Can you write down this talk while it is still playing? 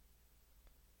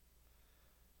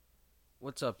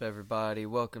What's up, everybody?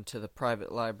 Welcome to the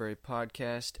Private Library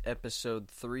Podcast, Episode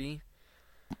 3.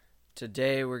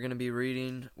 Today we're going to be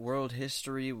reading World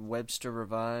History Webster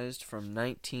Revised from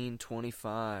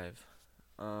 1925.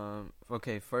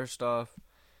 Okay, first off,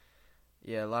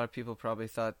 a lot of people probably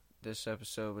thought this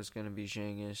episode was going to be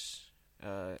Genghis,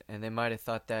 and they might have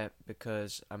thought that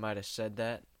because I might have said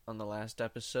that on the last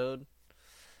episode.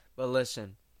 But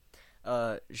listen,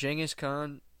 Genghis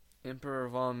Khan, Emperor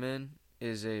of All Men,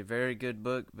 is a very good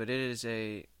book, but it is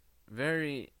a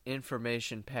very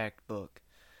information-packed book.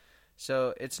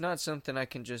 So it's not something I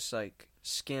can just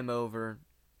skim over,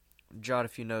 jot a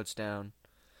few notes down,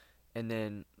 and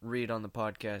then read on the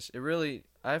podcast.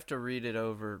 I have to read it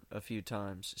over a few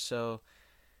times. So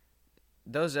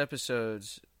those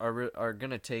episodes are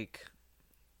gonna take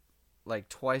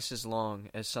twice as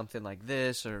long as something like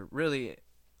this, or really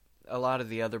a lot of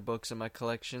the other books in my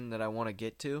collection that I want to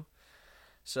get to.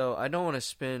 So I don't want to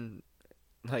spend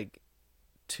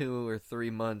 2 or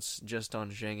 3 months just on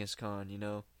Genghis Khan,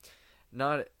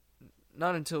 Not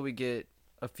until we get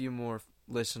a few more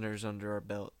listeners under our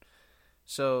belt.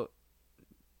 So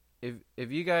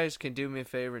if you guys can do me a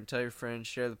favor and tell your friends,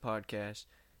 share the podcast,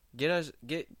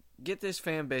 get this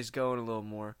fan base going a little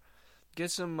more. Get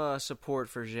some support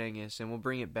for Genghis, and we'll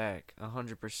bring it back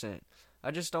 100%. I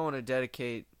just don't want to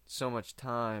dedicate so much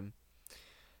time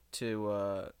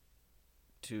to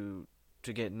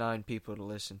get 9 people to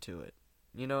listen to it.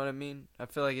 You know what I mean? I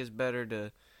feel like it's better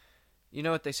to, you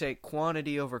know what they say,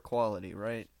 quantity over quality,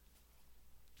 right?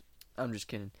 I'm just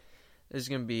kidding. This is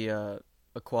going to be a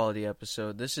quality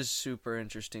episode. This is super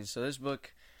interesting. So this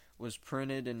book was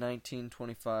printed in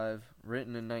 1925,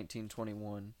 written in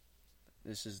 1921.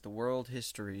 This is the World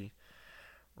History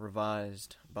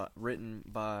Revised, written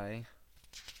by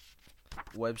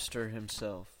Webster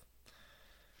himself.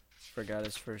 Forgot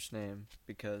his first name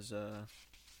because I'm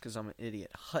an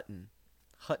idiot. Hutton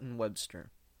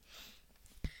Webster,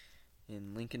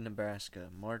 in Lincoln, Nebraska,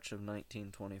 March of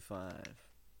 1925.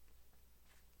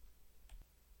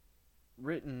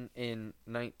 Written in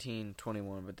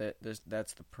 1921, but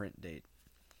that's the print date.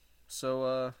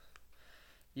 So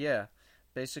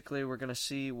basically we're gonna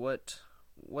see what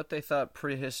they thought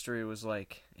prehistory was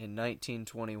like in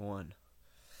 1921.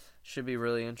 Should be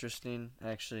really interesting.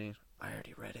 Actually, I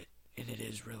already read it, and it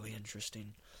is really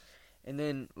interesting. And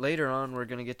then later on, we're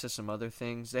going to get to some other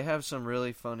things. They have some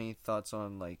really funny thoughts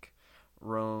on,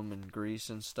 Rome and Greece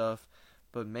and stuff.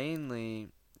 But mainly,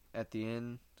 at the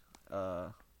end,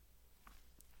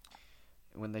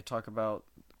 when they talk about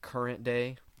current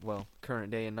day in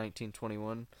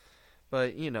 1921.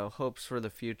 But, hopes for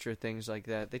the future, things like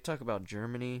that. They talk about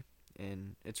Germany,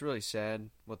 and it's really sad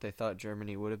what they thought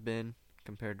Germany would have been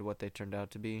compared to what they turned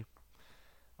out to be,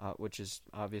 which is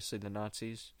obviously the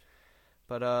Nazis.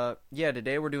 But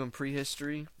today we're doing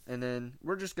prehistory, and then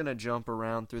we're just going to jump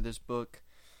around through this book.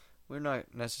 We're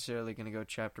not necessarily going to go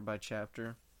chapter by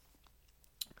chapter,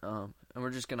 and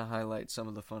we're just going to highlight some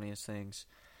of the funniest things.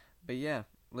 But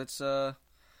let's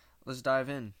dive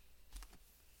in.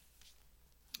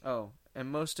 Oh,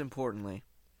 and most importantly,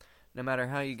 no matter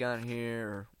how you got here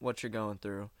or what you're going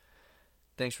through,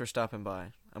 thanks for stopping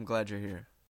by. I'm glad you're here.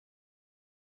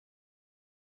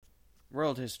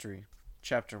 World History,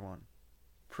 Chapter 1.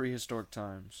 Prehistoric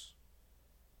Times.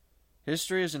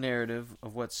 History is a narrative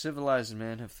of what civilized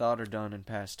men have thought or done in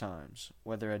past times,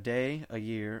 whether a day, a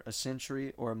year, a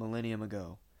century, or a millennium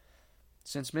ago.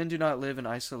 Since men do not live in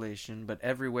isolation, but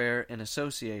everywhere in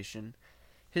association,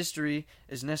 history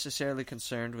is necessarily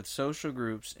concerned with social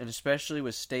groups and especially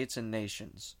with states and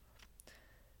nations.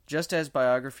 Just as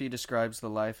biography describes the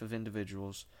life of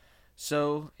individuals,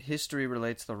 so history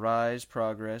relates the rise,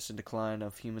 progress, and decline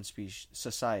of human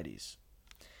societies.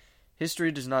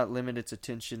 History does not limit its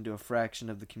attention to a fraction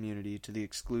of the community to the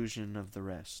exclusion of the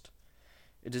rest.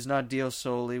 It does not deal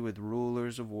solely with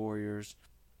rulers or warriors,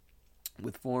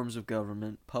 with forms of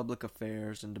government, public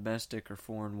affairs, and domestic or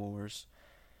foreign wars.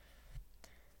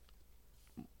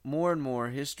 More and more,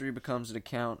 history becomes an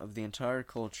account of the entire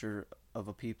culture of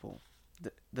a people.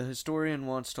 The historian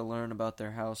wants to learn about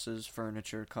their houses,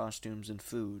 furniture, costumes, and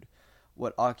food,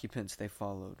 what occupants they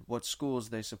followed, what schools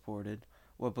they supported,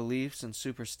 what beliefs and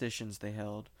superstitions they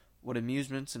held, what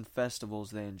amusements and festivals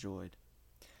they enjoyed.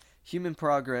 Human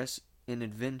progress in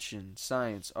invention,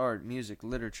 science, art, music,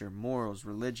 literature, morals,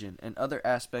 religion, and other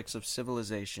aspects of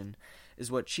civilization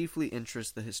is what chiefly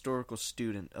interests the historical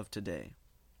student of today.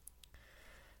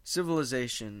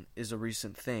 Civilization is a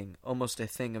recent thing, almost a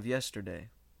thing of yesterday.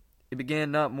 It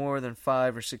began not more than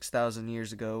 5,000 or 6,000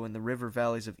 years ago in the river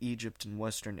valleys of Egypt and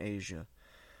Western Asia.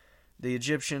 The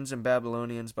Egyptians and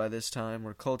Babylonians by this time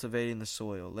were cultivating the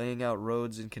soil, laying out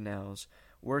roads and canals,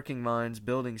 working mines,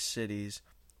 building cities,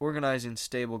 organizing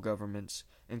stable governments,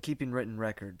 and keeping written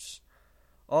records.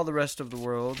 All the rest of the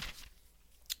world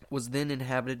was then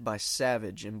inhabited by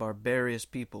savage and barbarous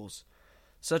peoples.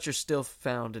 Such are still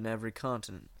found in every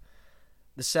continent.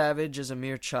 The savage is a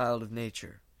mere child of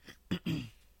nature.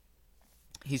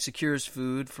 He secures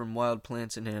food from wild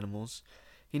plants and animals.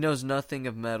 He knows nothing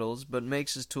of metals, but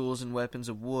makes his tools and weapons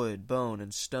of wood, bone,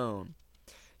 and stone.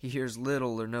 He hears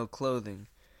little or no clothing,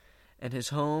 and his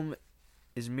home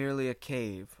is merely a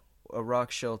cave, a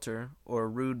rock shelter, or a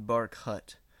rude bark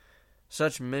hut.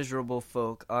 Such miserable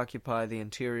folk occupy the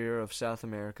interior of South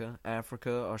America,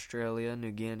 Africa, Australia,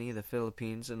 New Guinea, the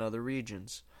Philippines, and other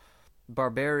regions.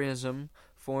 Barbarism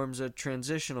forms a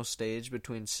transitional stage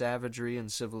between savagery and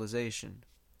civilization.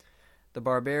 The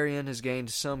barbarian has gained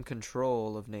some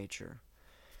control of nature.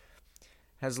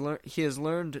 He has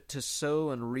learned to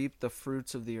sow and reap the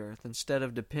fruits of the earth, instead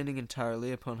of depending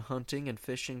entirely upon hunting and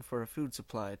fishing for a food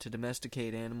supply, to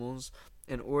domesticate animals,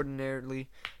 and ordinarily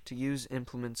to use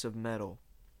implements of metal.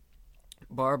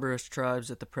 Barbarous tribes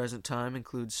at the present time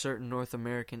include certain North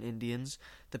American Indians,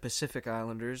 the Pacific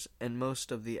Islanders, and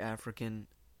most of the African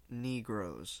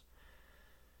Negroes.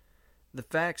 The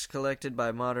facts collected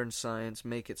by modern science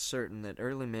make it certain that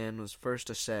early man was first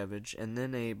a savage and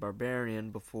then a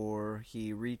barbarian before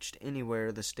he reached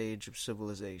anywhere the stage of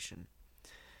civilization.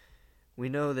 We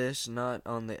know this not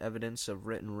on the evidence of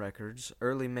written records.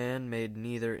 Early man made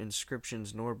neither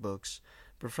inscriptions nor books,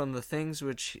 but from the things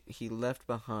which he left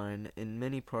behind in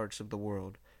many parts of the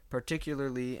world,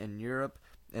 particularly in Europe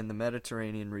and the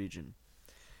Mediterranean region.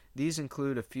 These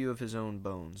include a few of his own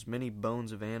bones, many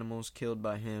bones of animals killed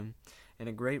by him, and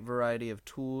a great variety of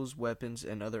tools, weapons,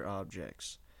 and other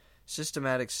objects.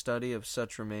 Systematic study of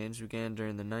such remains began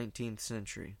during the 19th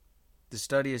century. The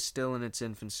study is still in its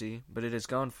infancy, but it has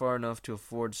gone far enough to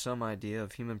afford some idea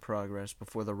of human progress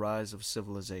before the rise of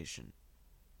civilization.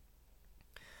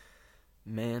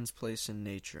 Man's place in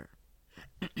nature.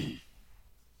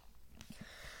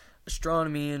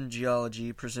 Astronomy and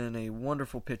geology present a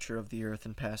wonderful picture of the earth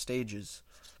in past ages.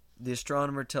 The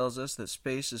astronomer tells us that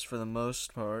space is for the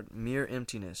most part mere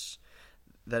emptiness,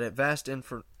 that at vast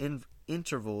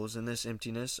intervals in this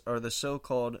emptiness are the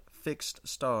so-called fixed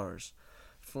stars,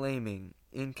 flaming,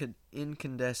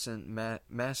 incandescent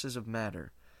masses of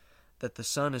matter, that the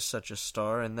sun is such a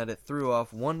star, and that it threw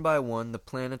off one by one the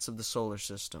planets of the solar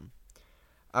system.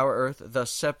 Our Earth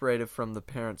thus separated from the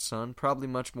parent sun probably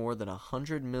much more than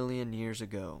 100 million years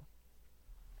ago.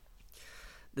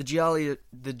 The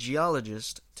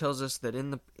geologist tells us that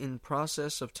in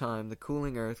process of time the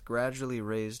cooling Earth gradually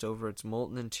raised over its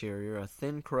molten interior a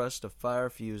thin crust of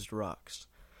fire-fused rocks.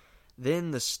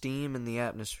 Then the steam in the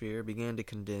atmosphere began to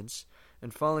condense,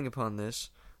 and falling upon this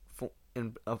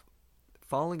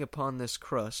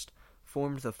crust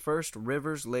formed the first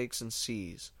rivers, lakes, and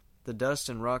seas. The dust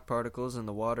and rock particles in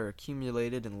the water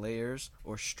accumulated in layers,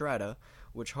 or strata,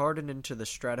 which hardened into the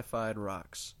stratified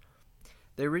rocks.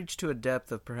 They reached to a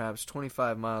depth of perhaps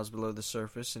 25 miles below the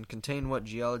surface and contain what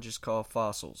geologists call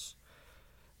fossils.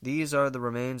 These are the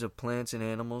remains of plants and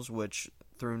animals which,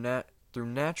 through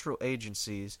natural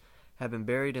agencies, have been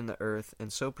buried in the earth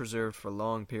and so preserved for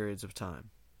long periods of time.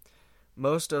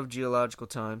 Most of geological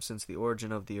time since the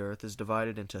origin of the earth is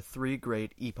divided into three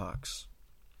great epochs.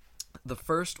 The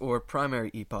first, or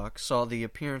primary epoch, saw the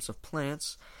appearance of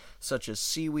plants such as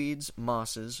seaweeds,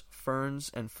 mosses,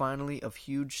 ferns, and finally of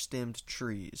huge-stemmed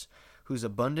trees, whose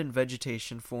abundant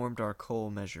vegetation formed our coal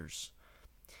measures.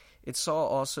 It saw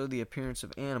also the appearance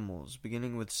of animals,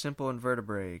 beginning with simple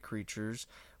invertebrate creatures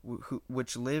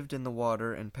which lived in the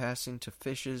water and passing to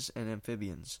fishes and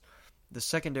amphibians. The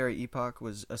secondary epoch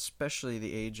was especially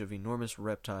the age of enormous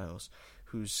reptiles,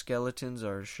 whose skeletons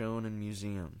are shown in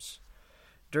museums.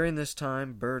 During this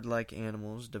time, bird-like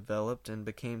animals developed and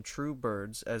became true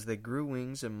birds as they grew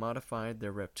wings and modified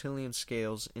their reptilian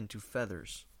scales into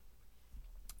feathers.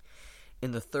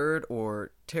 In the third,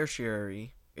 or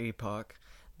tertiary, epoch,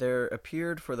 there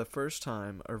appeared for the first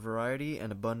time a variety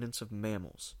and abundance of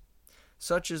mammals.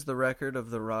 Such is the record of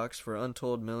the rocks for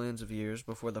untold millions of years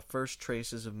before the first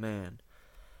traces of man.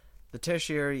 The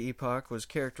tertiary epoch was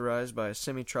characterized by a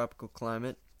semi-tropical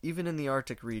climate, even in the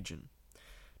Arctic region.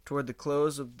 Toward the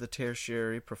close of the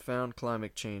tertiary, profound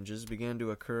climate changes began to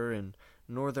occur in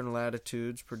northern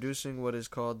latitudes, producing what is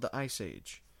called the Ice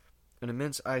Age. An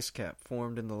immense ice cap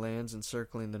formed in the lands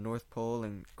encircling the North Pole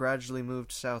and gradually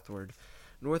moved southward,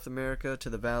 North America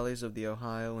to the valleys of the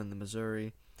Ohio and the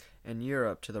Missouri, and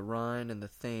Europe to the Rhine and the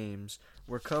Thames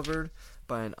were covered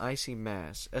by an icy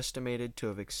mass estimated to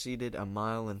have exceeded a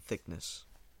mile in thickness.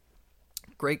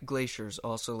 Great glaciers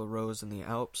also arose in the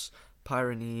Alps,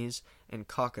 Pyrenees, and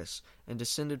Caucasus, and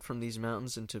descended from these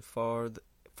mountains into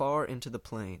far into the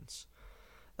plains.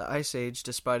 The Ice Age,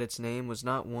 despite its name, was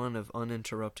not one of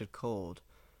uninterrupted cold.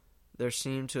 There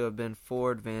seem to have been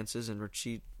 4 advances and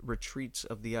retreats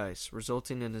of the ice,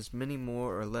 resulting in as many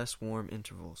more or less warm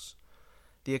intervals.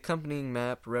 The accompanying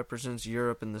map represents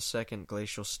Europe in the second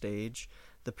glacial stage,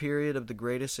 the period of the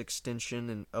greatest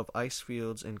extension of ice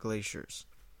fields and glaciers.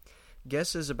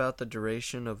 Guesses about the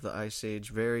duration of the Ice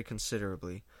Age vary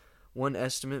considerably. One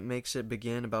estimate makes it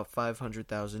begin about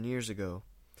 500,000 years ago.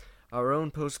 Our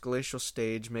own post-glacial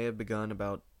stage may have begun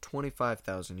about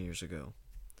 25,000 years ago.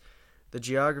 The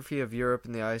geography of Europe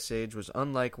in the Ice Age was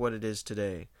unlike what it is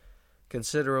today.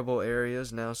 Considerable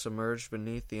areas now submerged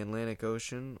beneath the Atlantic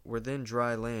Ocean were then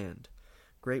dry land.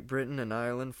 Great Britain and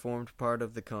Ireland formed part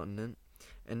of the continent,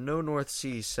 and no North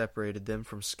Sea separated them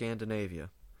from Scandinavia.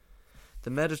 The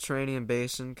Mediterranean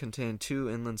basin contained 2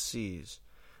 inland seas.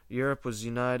 Europe was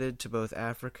united to both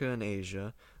Africa and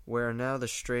Asia, where are now the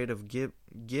Strait of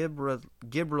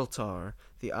Gibraltar,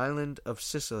 the island of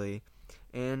Sicily,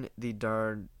 and the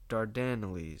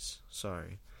Dardanelles.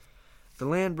 The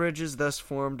land bridges thus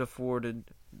formed afforded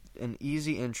an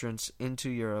easy entrance into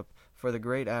Europe for the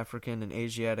great African and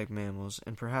Asiatic mammals,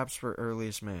 and perhaps for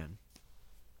earliest man.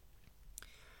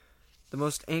 The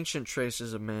most ancient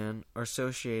traces of man are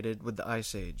associated with the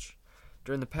Ice Age.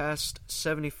 During the past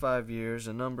 75 years,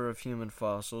 a number of human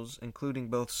fossils, including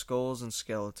both skulls and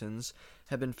skeletons,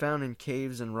 have been found in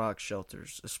caves and rock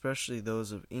shelters, especially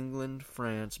those of England,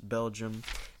 France, Belgium,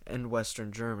 and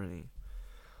western Germany.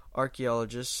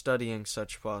 Archaeologists studying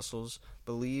such fossils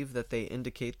believe that they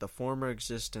indicate the former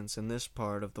existence in this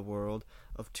part of the world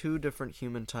of 2 different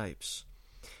human types.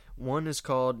 One is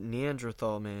called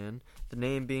Neanderthal man, the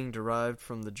name being derived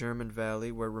from the German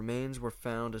valley where remains were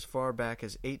found as far back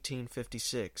as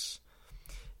 1856.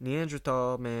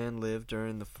 Neanderthal man lived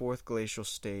during the 4th glacial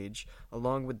stage,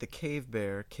 along with the cave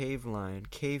bear, cave lion,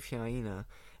 cave hyena,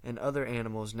 and other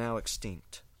animals now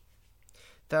extinct.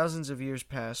 Thousands of years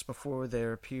passed before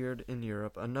there appeared in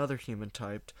Europe another human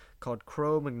type called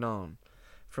Cro-Magnon,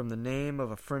 from the name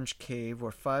of a French cave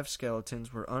where 5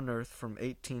 skeletons were unearthed from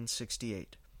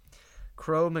 1868.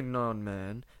 Cro-Magnon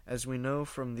man, as we know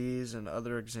from these and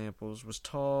other examples, was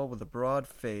tall with a broad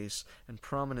face and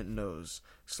prominent nose,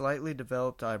 slightly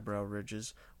developed eyebrow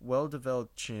ridges,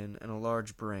 well-developed chin, and a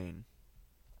large brain.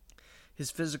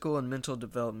 His physical and mental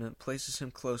development places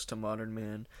him close to modern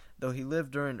man, though he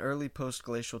lived during early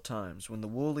post-glacial times, when the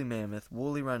woolly mammoth,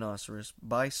 woolly rhinoceros,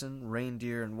 bison,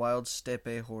 reindeer, and wild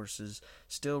steppe horses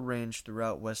still ranged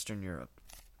throughout Western Europe.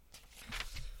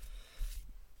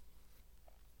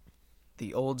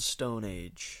 The Old Stone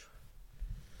Age.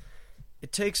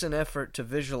 It takes an effort to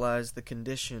visualize the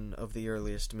condition of the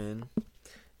earliest men.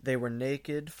 They were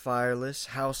naked, fireless,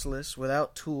 houseless,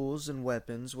 without tools and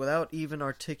weapons, without even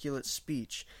articulate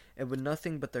speech, and with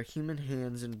nothing but their human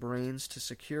hands and brains to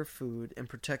secure food and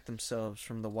protect themselves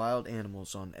from the wild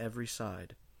animals on every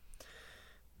side.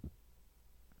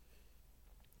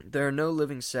 There are no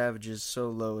living savages so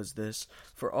low as this,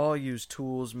 for all use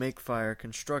tools, make fire,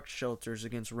 construct shelters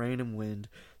against rain and wind,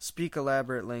 speak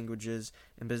elaborate languages,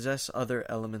 and possess other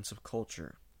elements of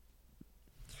culture.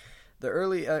 The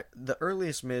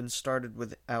earliest men started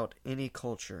without any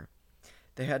culture.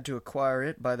 They had to acquire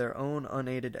it by their own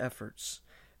unaided efforts.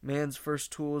 Man's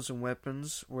first tools and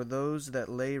weapons were those that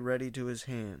lay ready to his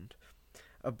hand.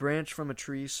 A branch from a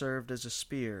tree served as a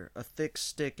spear, a thick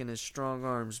stick in his strong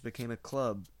arms became a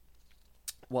club,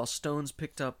 while stones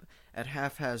picked up at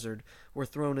haphazard were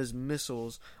thrown as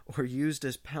missiles or used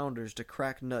as pounders to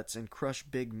crack nuts and crush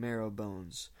big marrow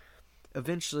bones.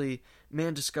 Eventually,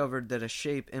 man discovered that a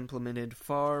shape implemented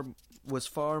was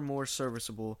far more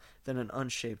serviceable than an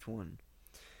unshaped one.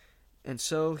 And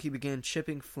so he began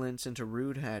chipping flints into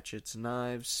rude hatchets,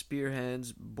 knives,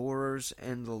 spearheads, borers,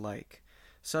 and the like.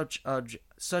 Such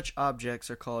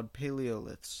objects are called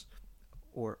paleoliths,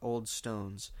 or old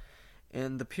stones,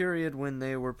 and the period when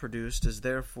they were produced is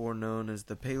therefore known as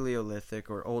the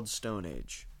Paleolithic or Old Stone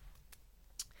Age.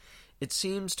 It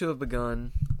seems to have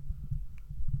begun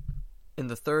in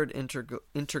the 3rd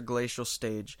interglacial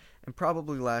stage and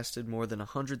probably lasted more than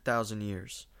 100,000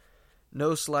 years.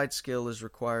 No slight skill is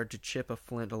required to chip a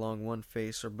flint along one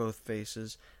face or both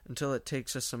faces until it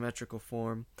takes a symmetrical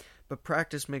form, but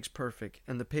practice makes perfect,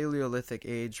 and the Paleolithic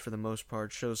age for the most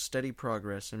part shows steady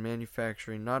progress in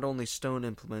manufacturing not only stone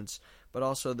implements, but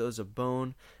also those of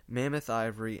bone, mammoth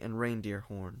ivory, and reindeer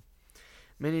horn.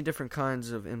 Many different kinds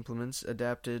of implements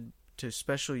adapted to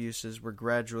special uses were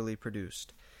gradually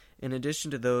produced. In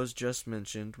addition to those just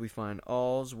mentioned, we find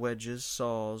awls, wedges,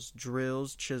 saws,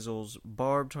 drills, chisels,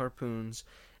 barbed harpoons,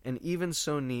 and even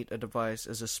so neat a device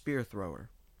as a spear thrower.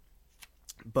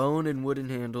 Bone and wooden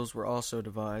handles were also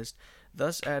devised,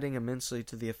 thus adding immensely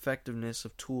to the effectiveness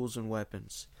of tools and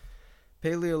weapons.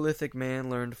 Paleolithic man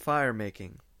learned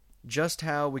fire-making. Just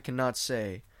how, we cannot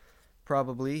say.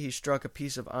 Probably he struck a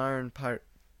piece of iron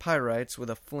pyrites with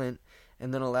a flint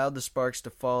and then allowed the sparks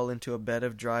to fall into a bed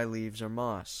of dry leaves or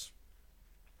moss.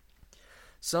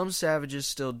 Some savages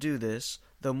still do this,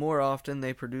 though more often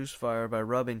they produce fire by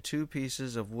rubbing two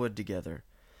pieces of wood together.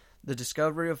 The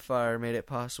discovery of fire made it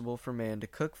possible for man to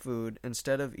cook food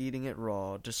instead of eating it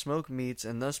raw, to smoke meats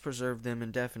and thus preserve them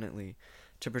indefinitely,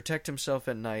 to protect himself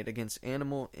at night against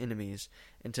animal enemies,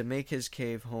 and to make his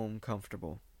cave home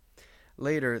comfortable.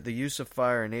 Later, the use of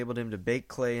fire enabled him to bake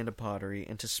clay into pottery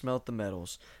and to smelt the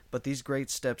metals, but these great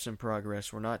steps in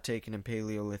progress were not taken in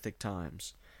Paleolithic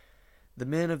times. The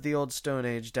men of the Old Stone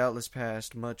Age doubtless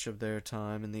passed much of their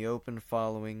time in the open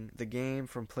following the game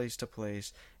from place to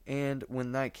place, and,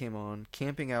 when night came on,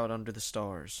 camping out under the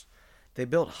stars. They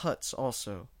built huts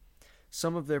also.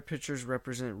 Some of their pictures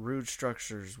represent rude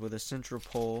structures with a central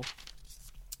pole,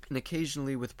 and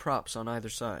occasionally with props on either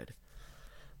side.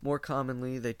 More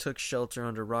commonly, they took shelter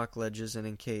under rock ledges and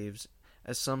in caves,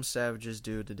 as some savages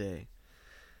do today.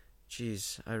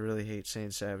 Jeez, I really hate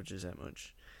saying savages that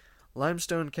much.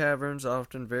 Limestone caverns,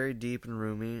 often very deep and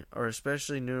roomy, are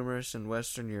especially numerous in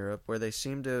Western Europe, where they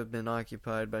seem to have been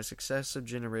occupied by successive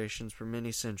generations for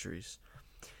many centuries.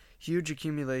 Huge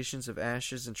accumulations of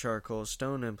ashes and charcoal,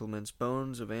 stone implements,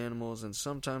 bones of animals, and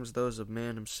sometimes those of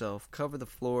man himself cover the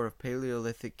floor of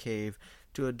Paleolithic cave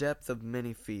to a depth of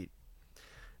many feet.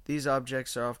 These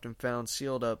objects are often found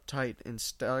sealed up tight in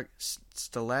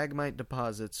stalagmite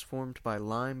deposits formed by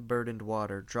lime-burdened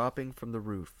water dropping from the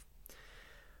roof.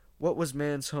 What was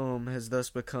man's home has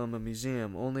thus become a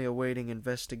museum, only awaiting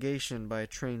investigation by a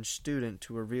trained student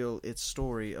to reveal its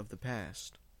story of the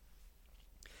past.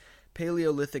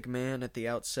 Paleolithic man at the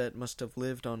outset must have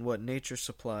lived on what nature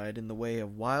supplied in the way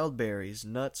of wild berries,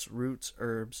 nuts, roots,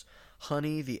 herbs,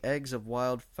 honey, the eggs of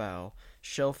wild fowl,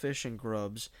 shellfish, and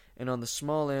grubs, and on the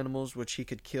small animals which he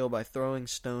could kill by throwing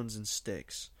stones and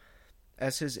sticks.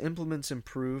 As his implements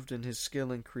improved and his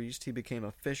skill increased, he became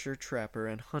a fisher, trapper,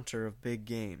 and hunter of big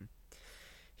game.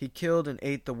 He killed and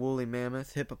ate the woolly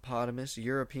mammoth, hippopotamus,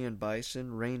 European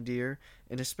bison, reindeer,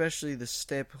 and especially the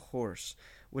steppe horse,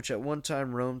 which at one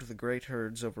time roamed the great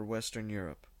herds over Western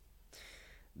Europe.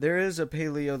 There is a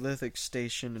Paleolithic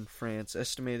station in France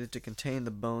estimated to contain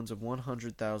the bones of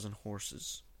 100,000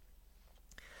 horses.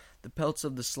 The pelts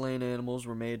of the slain animals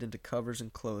were made into covers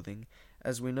and clothing,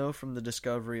 as we know from the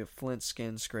discovery of flint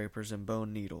skin scrapers and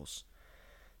bone needles.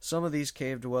 Some of these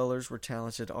cave dwellers were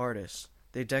talented artists.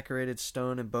 They decorated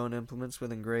stone and bone implements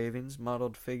with engravings,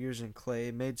 modeled figures in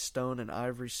clay, made stone and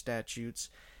ivory statues,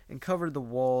 and covered the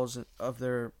walls of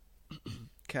their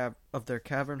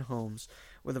cavern homes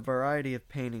with a variety of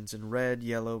paintings in red,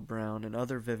 yellow, brown, and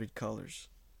other vivid colors.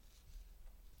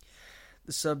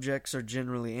 The subjects are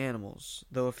generally animals,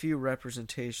 though a few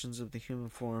representations of the human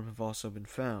form have also been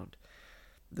found.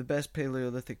 The best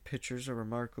Paleolithic pictures are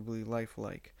remarkably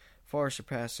lifelike, far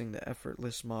surpassing the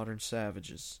effortless modern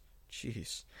savages.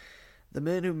 Jeez. The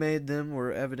men who made them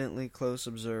were evidently close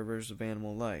observers of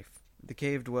animal life. The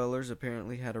cave dwellers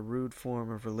apparently had a rude form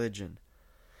of religion.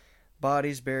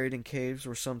 Bodies buried in caves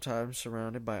were sometimes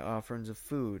surrounded by offerings of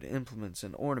food, implements,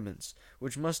 and ornaments,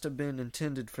 which must have been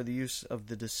intended for the use of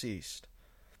the deceased.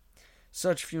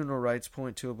 Such funeral rites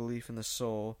point to a belief in the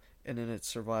soul and in its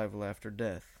survival after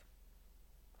death.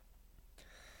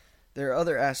 There are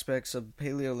other aspects of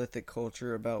Paleolithic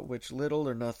culture about which little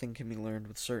or nothing can be learned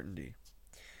with certainty.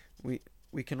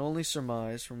 We can only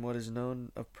surmise from what is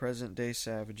known of present-day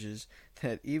savages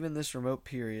that even this remote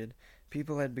period,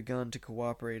 people had begun to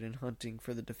cooperate in hunting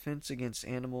for the defense against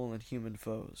animal and human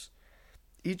foes.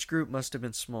 Each group must have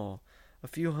been small, a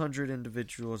few hundred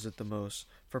individuals at the most,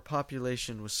 for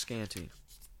population was scanty.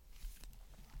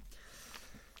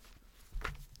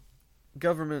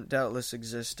 Government doubtless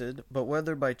existed, but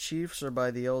whether by chiefs or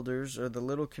by the elders or the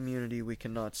little community we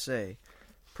cannot say.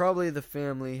 Probably the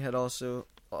family had also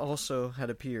had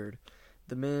appeared.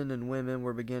 The men and women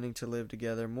were beginning to live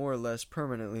together more or less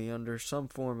permanently under some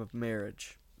form of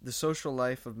marriage. The social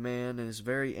life of man is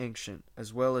very ancient,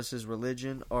 as well as his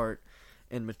religion, art,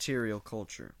 and material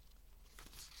culture.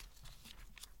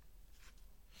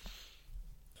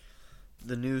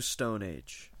 The New Stone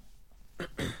Age.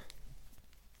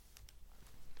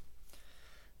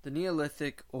 The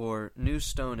Neolithic or New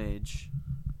Stone Age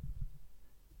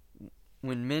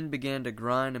when men began to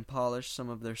grind and polish some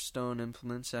of their stone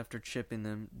implements after chipping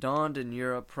them, dawned in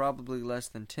Europe probably less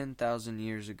than 10,000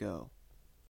 years ago.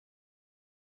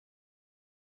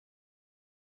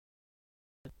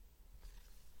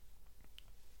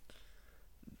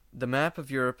 The map of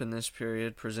Europe in this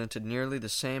period presented nearly the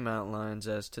same outlines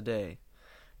as today.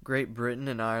 Great Britain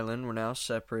and Ireland were now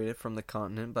separated from the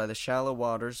continent by the shallow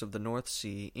waters of the North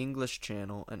Sea, English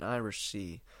Channel, and Irish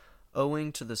Sea.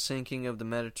 Owing to the sinking of the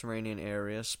Mediterranean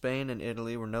area, Spain and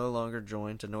Italy were no longer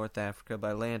joined to North Africa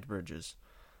by land bridges.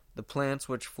 The plants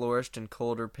which flourished in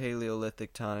colder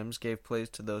Paleolithic times gave place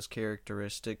to those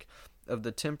characteristic of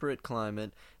the temperate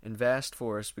climate, and vast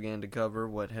forests began to cover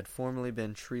what had formerly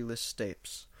been treeless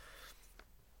steppes.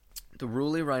 The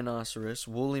woolly rhinoceros,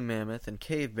 woolly mammoth, and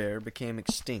cave bear became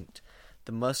extinct.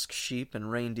 The musk sheep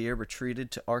and reindeer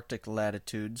retreated to Arctic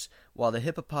latitudes, while the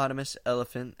hippopotamus,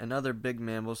 elephant, and other big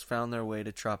mammals found their way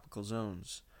to tropical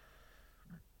zones.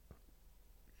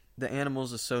 The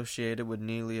animals associated with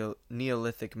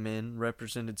Neolithic men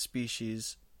represented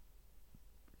species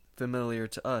familiar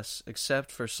to us,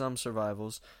 except for some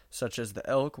survivals, such as the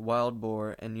elk, wild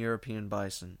boar, and European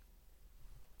bison.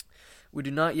 We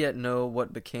do not yet know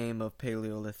what became of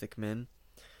Paleolithic men.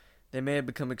 They may have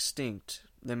become extinct.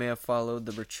 They may have followed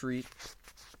the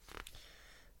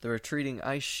retreating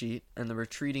ice sheet and the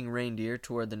retreating reindeer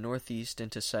toward the northeast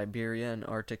into Siberia and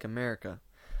Arctic America,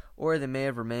 or they may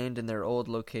have remained in their old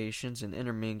locations and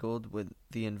intermingled with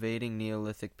the invading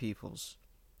Neolithic peoples.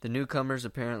 The newcomers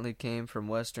apparently came from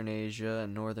Western Asia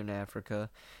and Northern Africa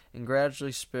and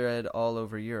gradually spread all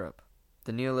over Europe.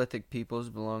 The Neolithic peoples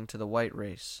belong to the white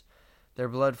race. Their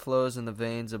blood flows in the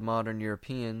veins of modern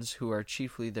Europeans, who are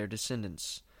chiefly their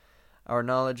descendants. Our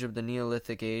knowledge of the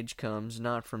Neolithic age comes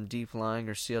not from deep-lying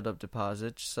or sealed-up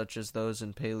deposits, such as those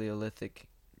in Paleolithic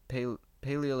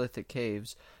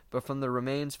caves, but from the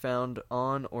remains found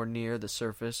on or near the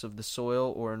surface of the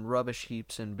soil or in rubbish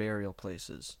heaps and burial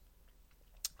places.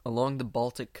 Along the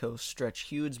Baltic coast stretch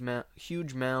huge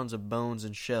mounds of bones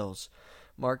and shells,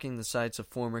 marking the sites of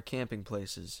former camping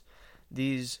places.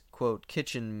 These, quote,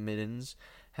 kitchen middens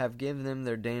have given them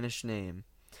their Danish name,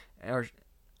 are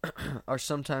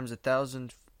sometimes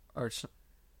 1,000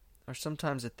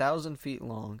 feet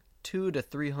long, 200 to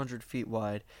 300 feet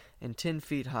wide, and 10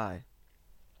 feet high.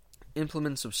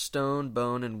 Implements of stone,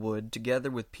 bone, and wood,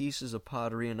 together with pieces of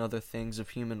pottery and other things of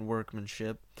human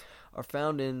workmanship, are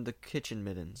found in the kitchen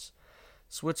middens.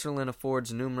 Switzerland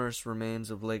affords numerous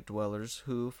remains of lake dwellers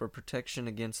who, for protection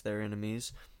against their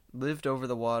enemies, lived over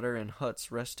the water in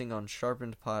huts resting on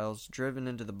sharpened piles driven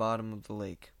into the bottom of the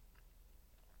lake.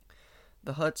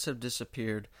 The huts have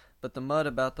disappeared, but the mud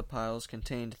about the piles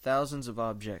contained thousands of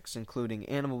objects, including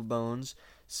animal bones,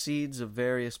 seeds of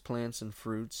various plants and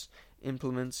fruits,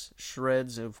 implements,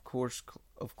 shreds of coarse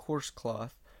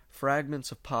cloth,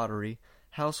 fragments of pottery,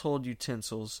 household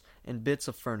utensils, and bits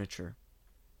of furniture.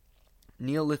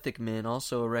 Neolithic men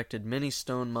also erected many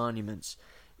stone monuments,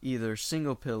 either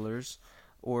single pillars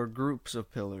or groups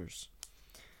of pillars.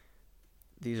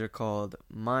 These are called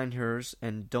menhirs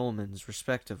and dolmens,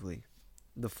 respectively.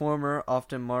 The former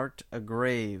often marked a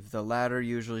grave, the latter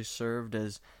usually served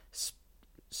as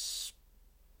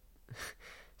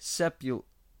sepulchres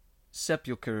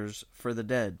for the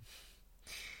dead.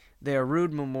 They are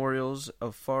rude memorials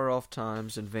of far-off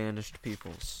times and vanished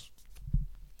peoples.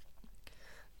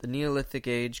 The Neolithic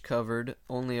age covered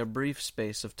only a brief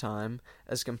space of time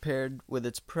as compared with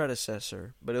its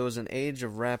predecessor, but it was an age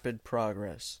of rapid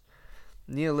progress.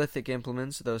 Neolithic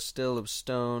implements, though still of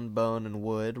stone, bone, and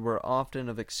wood, were often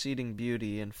of exceeding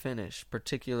beauty and finish,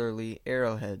 particularly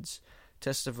arrowheads,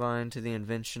 testifying to the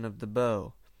invention of the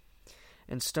bow,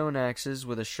 and stone axes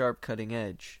with a sharp cutting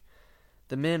edge.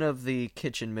 The men of the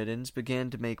kitchen middens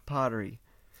began to make pottery,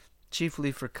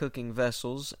 chiefly for cooking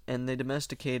vessels, and they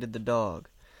domesticated the dog.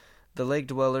 The lake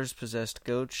dwellers possessed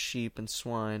goats, sheep, and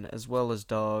swine, as well as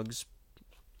dogs,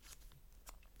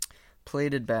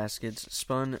 plaited baskets,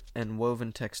 spun and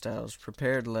woven textiles,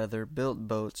 prepared leather, built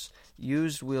boats,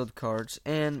 used wheeled carts,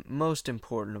 and, most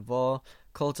important of all,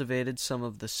 cultivated some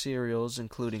of the cereals,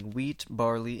 including wheat,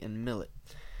 barley, and millet.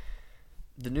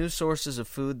 The new sources of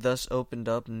food thus opened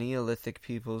up Neolithic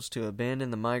peoples to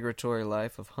abandon the migratory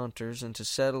life of hunters and to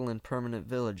settle in permanent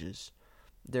villages.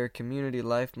 Their community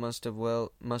life must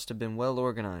have been well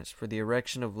organized, for the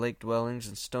erection of lake dwellings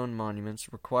and stone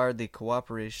monuments required the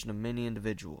cooperation of many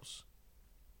individuals.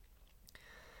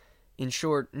 In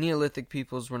short, Neolithic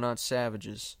peoples were not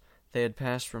savages. They had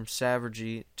passed from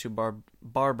savagery to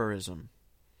barbarism.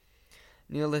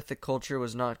 Neolithic culture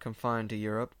was not confined to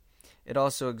Europe. It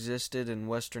also existed in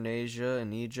Western Asia,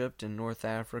 in Egypt, in North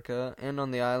Africa, and on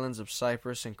the islands of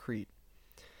Cyprus and Crete.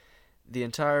 The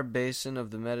entire basin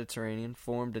of the Mediterranean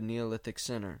formed a Neolithic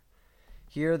center.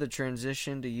 Here the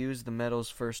transition to use the metals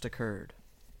first occurred.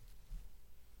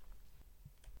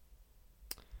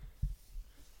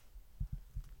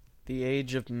 The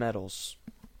Age of Metals.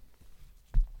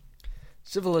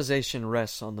 Civilization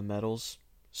rests on the metals.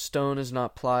 Stone is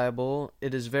not pliable.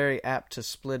 It is very apt to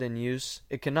split in use.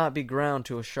 It cannot be ground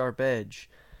to a sharp edge.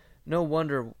 No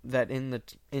wonder that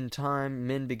in time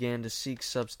men began to seek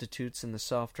substitutes in the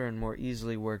softer and more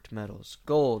easily worked metals: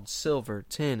 gold, silver,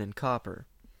 tin, and copper.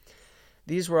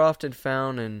 These were often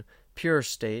found in pure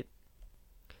state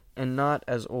and not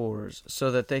as ores, so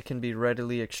that they can be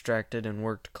readily extracted and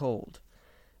worked cold.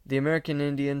 The American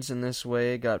Indians in this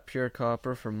way got pure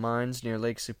copper from mines near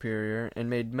Lake Superior and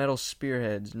made metal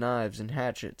spearheads, knives, and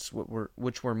hatchets,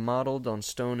 which were modeled on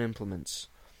stone implements.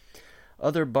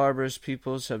 Other barbarous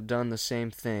peoples have done the same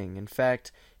thing. In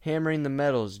fact, hammering the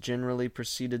metals generally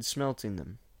preceded smelting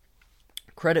them.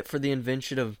 Credit for the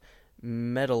invention of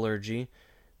metallurgy,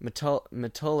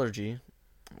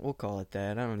 we'll call it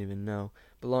that, I don't even know,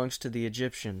 belongs to the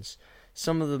Egyptians.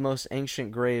 Some of the most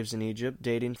ancient graves in Egypt,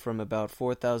 dating from about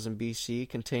 4000 BC,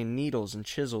 contain needles and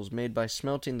chisels made by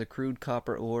smelting the crude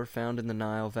copper ore found in the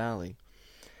Nile Valley.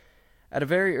 At a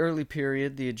very early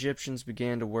period, the Egyptians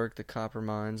began to work the copper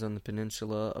mines on the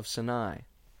peninsula of Sinai.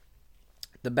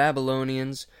 The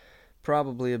Babylonians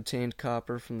probably obtained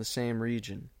copper from the same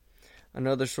region.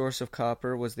 Another source of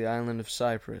copper was the island of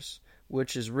Cyprus,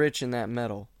 which is rich in that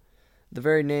metal. The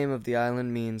very name of the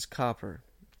island means copper,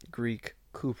 Greek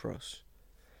Kupros.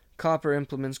 Copper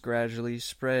implements gradually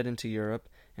spread into Europe,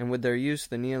 and with their use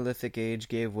the Neolithic age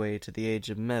gave way to the age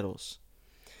of metals.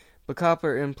 But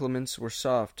copper implements were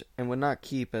soft and would not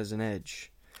keep as an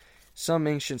edge. Some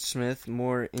ancient smith,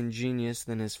 more ingenious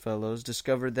than his fellows,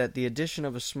 discovered that the addition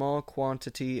of a small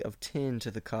quantity of tin to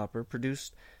the copper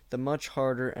produced the much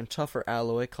harder and tougher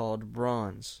alloy called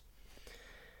bronze.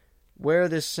 Where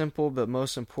this simple but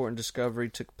most important discovery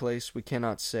took place we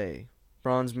cannot say.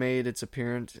 Bronze made its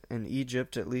appearance in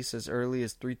Egypt at least as early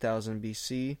as 3000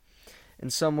 BC,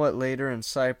 and somewhat later in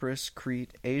Cyprus,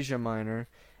 Crete, Asia Minor,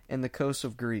 and the coast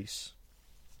of Greece.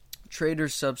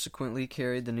 Traders subsequently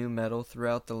carried the new metal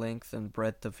throughout the length and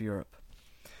breadth of Europe.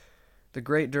 The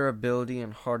great durability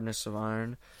and hardness of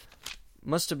iron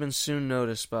must have been soon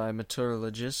noticed by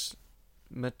metallurgists.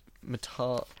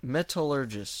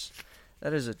 Metallurgists.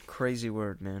 That is a crazy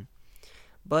word, man.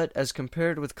 But, as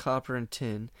compared with copper and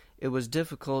tin, it was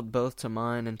difficult both to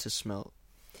mine and to smelt.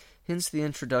 Hence the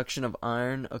introduction of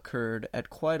iron occurred at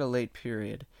quite a late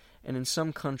period, and in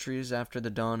some countries after the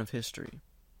dawn of history.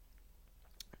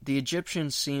 The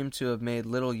Egyptians seem to have made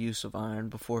little use of iron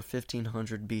before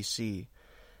 1500 BC.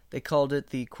 They called it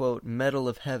the, quote, metal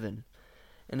of heaven,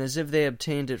 and as if they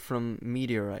obtained it from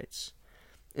meteorites.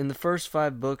 In the first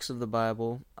 5 books of the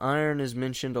Bible, iron is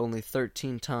mentioned only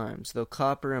 13 times, though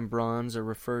copper and bronze are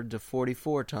referred to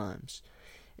 44 times.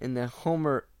 In the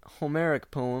Homeric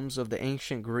poems of the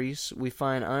ancient Greece, we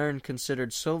find iron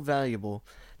considered so valuable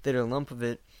that a lump of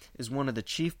it is one of the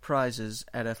chief prizes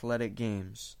at athletic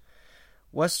games.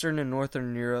 Western and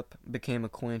Northern Europe became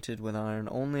acquainted with iron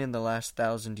only in the last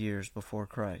 1,000 years before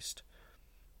Christ.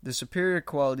 The superior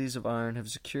qualities of iron have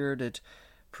secured it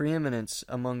preeminence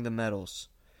among the metals.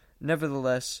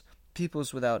 Nevertheless,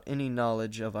 peoples without any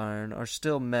knowledge of iron are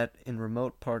still met in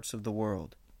remote parts of the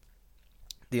world.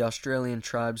 The Australian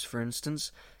tribes, for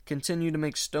instance, continue to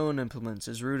make stone implements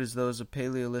as rude as those of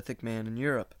Paleolithic man in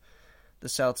Europe. The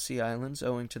South Sea Islands,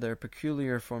 owing to their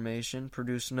peculiar formation,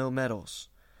 produce no metals.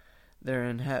 Their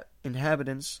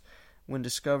inhabitants, when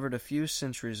discovered a few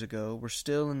centuries ago, were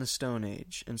still in the Stone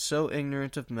Age, and so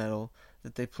ignorant of metal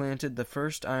that they planted the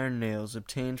first iron nails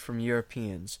obtained from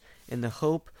Europeans, in the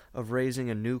hope of raising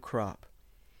a new crop.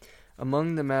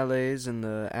 Among the Malays and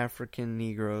the African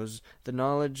Negroes, the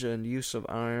knowledge and use of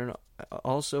iron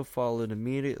also followed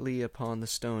immediately upon the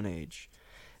Stone Age.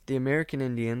 The American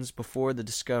Indians, before the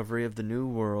discovery of the New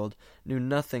World, knew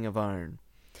nothing of iron.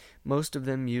 Most of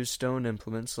them used stone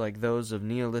implements like those of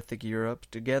Neolithic Europe,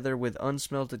 together with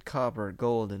unsmelted copper,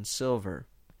 gold, and silver.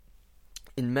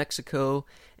 In Mexico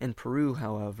and Peru,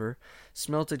 however,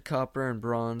 smelted copper and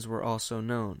bronze were also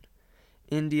known.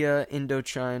 India,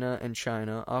 Indochina, and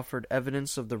China offered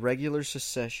evidence of the regular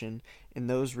succession in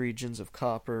those regions of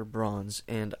copper, bronze,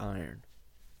 and iron.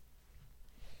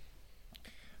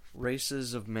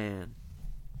 Races of man.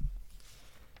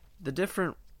 The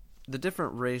different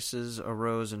races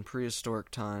arose in prehistoric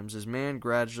times as man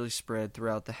gradually spread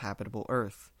throughout the habitable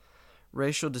earth.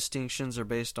 Racial distinctions are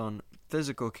based on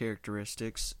physical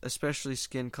characteristics, especially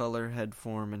skin color, head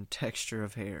form, and texture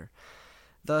of hair.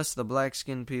 Thus, the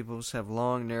black-skinned peoples have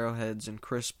long, narrow heads and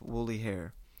crisp, woolly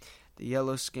hair. The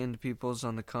yellow-skinned peoples,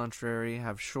 on the contrary,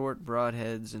 have short, broad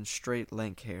heads and straight,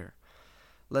 lank hair.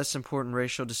 Less important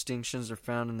racial distinctions are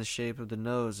found in the shape of the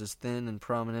nose as thin and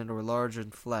prominent or large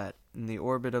and flat, and the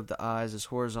orbit of the eyes as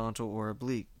horizontal or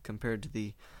oblique compared to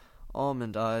the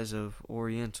almond eyes of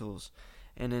Orientals,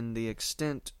 and in the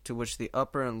extent to which the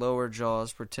upper and lower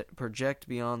jaws project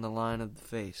beyond the line of the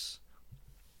face.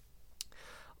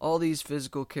 All these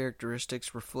physical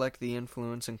characteristics reflect the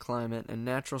influence and climate and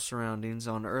natural surroundings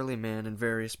on early man in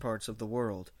various parts of the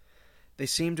world. They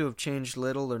seem to have changed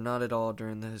little or not at all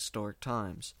during the historic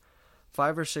times.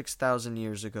 5,000 or 6,000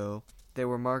 years ago, they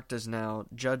were marked as now,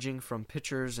 judging from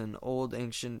pictures and old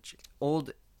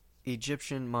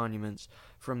Egyptian monuments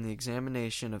from the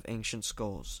examination of ancient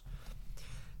skulls.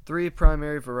 3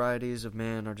 primary varieties of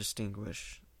man are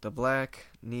distinguished: the black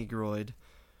Negroid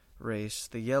race,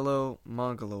 the yellow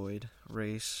Mongoloid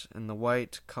race, and the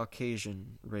white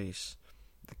Caucasian race.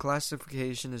 The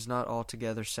classification is not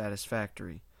altogether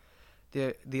satisfactory.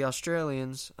 The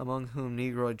Australians, among whom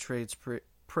Negroid traits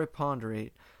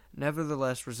preponderate,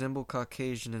 nevertheless resemble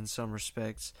Caucasian in some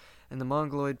respects, and the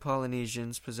Mongoloid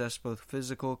Polynesians possess both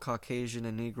physical Caucasian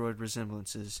and Negroid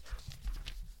resemblances,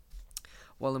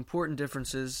 while important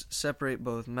differences separate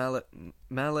both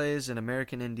Malays and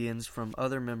American Indians from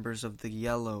other members of the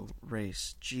yellow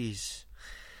race.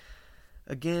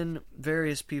 Again,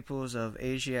 various peoples of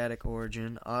Asiatic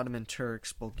origin, Ottoman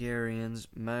Turks, Bulgarians,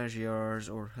 Magyars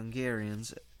or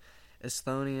Hungarians,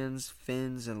 Esthonians,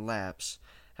 Finns, and Lapps,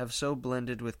 have so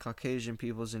blended with Caucasian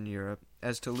peoples in Europe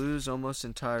as to lose almost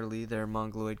entirely their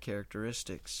Mongoloid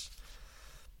characteristics.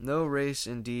 No race,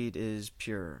 indeed, is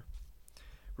pure.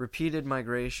 Repeated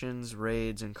migrations,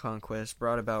 raids, and conquests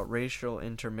brought about racial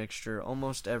intermixture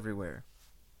almost everywhere.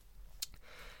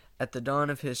 At the dawn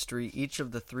of history, each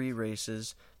of the 3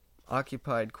 races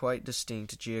occupied quite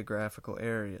distinct geographical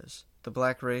areas. The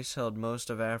black race held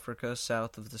most of Africa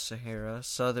south of the Sahara,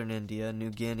 southern India, New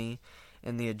Guinea,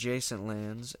 and the adjacent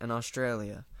lands, and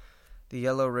Australia. The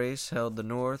yellow race held the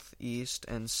north, east,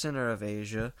 and center of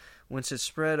Asia, whence it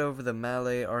spread over the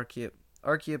Malay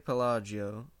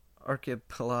archipelago,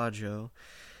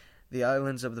 the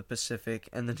islands of the Pacific,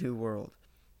 and the New World.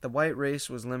 The white race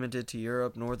was limited to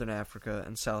Europe, northern Africa,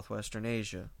 and southwestern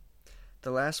Asia.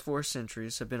 The last 4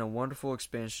 centuries have been a wonderful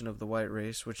expansion of the white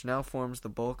race, which now forms the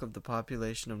bulk of the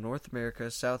population of North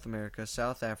America, South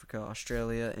Africa,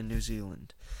 Australia, and New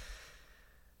Zealand.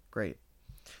 Great.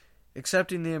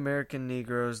 Excepting the American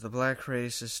Negroes, the black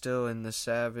race is still in the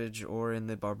savage or in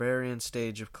the barbarian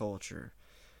stage of culture.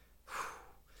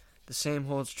 The same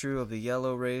holds true of the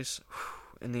yellow race,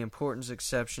 and the important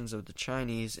exceptions of the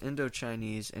Chinese,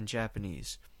 Indo-Chinese, and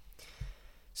Japanese.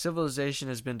 Civilization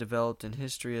has been developed and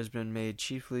history has been made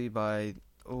chiefly by,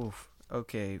 the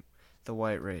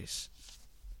white race.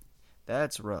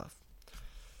 That's rough.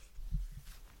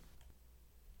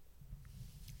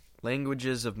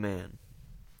 Languages of man.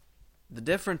 The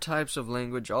different types of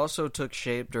language also took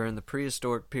shape during the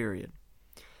prehistoric period.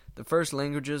 The first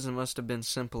languages must have been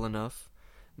simple enough.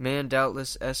 Man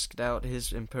doubtless esked out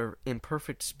his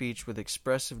imperfect speech with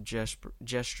expressive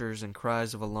gestures and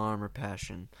cries of alarm or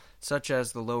passion, such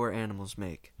as the lower animals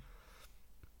make.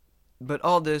 But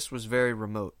all this was very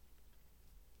remote.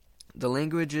 The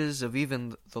languages of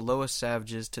even the lowest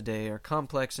savages today are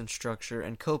complex in structure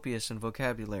and copious in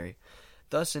vocabulary,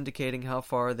 thus indicating how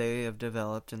far they have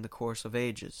developed in the course of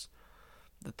ages.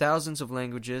 The thousands of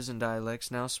languages and dialects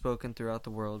now spoken throughout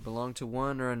the world belong to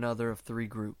one or another of 3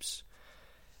 groups.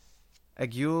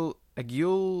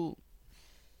 Agglutinating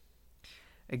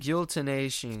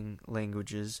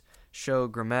languages show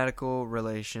grammatical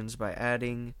relations by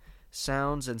adding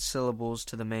sounds and syllables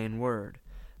to the main word.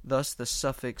 Thus, the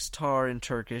suffix tar in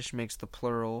Turkish makes the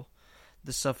plural,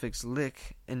 the suffix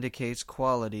lik indicates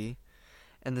quality,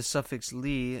 and the suffix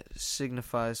li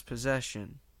signifies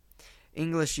possession.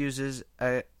 English uses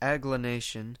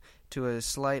agglutination to a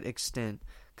slight extent.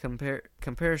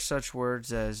 Compare such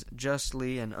words as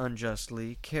justly and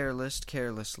unjustly, careless,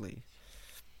 carelessly.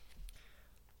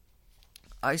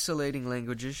 Isolating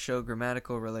languages show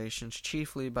grammatical relations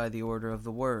chiefly by the order of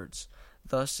the words.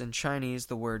 Thus, in Chinese,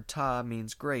 the word ta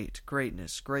means great,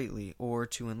 greatness, greatly, or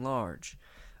to enlarge,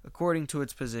 according to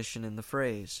its position in the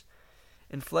phrase.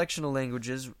 Inflectional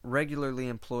languages regularly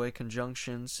employ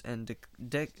conjunctions and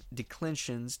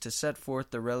declensions to set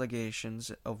forth the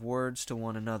relations of words to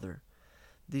one another.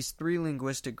 These 3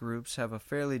 linguistic groups have a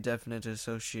fairly definite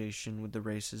association with the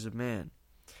races of man.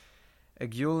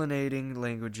 Agglutinating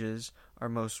languages are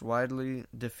most widely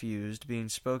diffused, being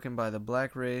spoken by the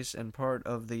black race and part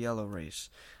of the yellow race.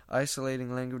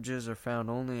 Isolating languages are found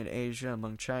only in Asia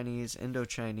among Chinese,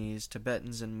 Indo-Chinese,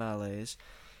 Tibetans, and Malays.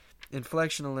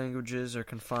 Inflectional languages are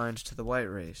confined to the white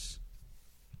race.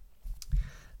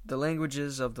 The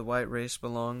languages of the white race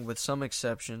belong, with some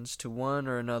exceptions, to one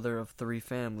or another of three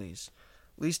families.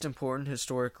 Least important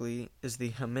historically is the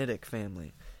Hamitic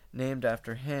family, named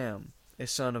after Ham, a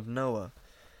son of Noah.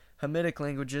 Hamitic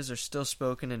languages are still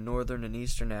spoken in northern and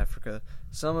eastern Africa,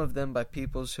 some of them by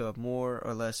peoples who have more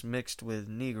or less mixed with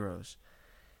Negroes.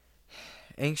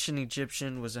 Ancient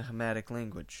Egyptian was a Hamitic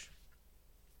language.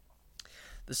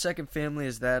 The second family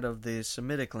is that of the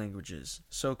Semitic languages,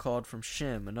 so called from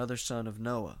Shem, another son of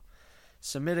Noah.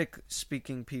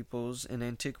 Semitic-speaking peoples in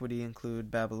antiquity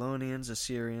include Babylonians,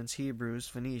 Assyrians, Hebrews,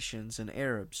 Phoenicians, and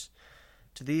Arabs.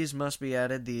 To these must be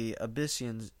added the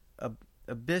Abyssinians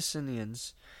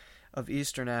of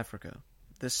eastern Africa.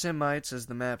 The Semites, as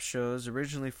the map shows,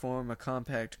 originally form a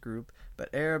compact group,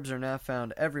 but Arabs are now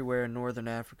found everywhere in northern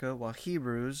Africa, while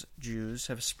Hebrews, Jews,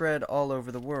 have spread all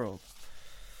over the world.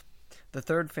 The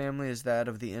third family is that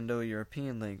of the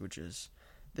Indo-European languages.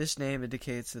 This name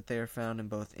indicates that they are found in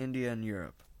both India and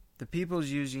Europe. The peoples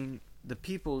using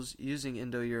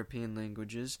Indo-European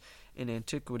languages in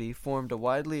antiquity formed a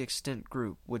widely extant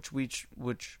group which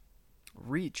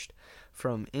reached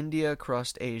from India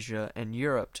across Asia and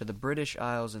Europe to the British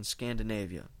Isles and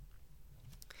Scandinavia.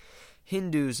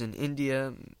 Hindus in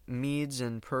India, Medes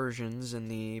and Persians in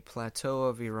the plateau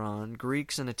of Iran,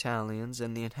 Greeks and Italians,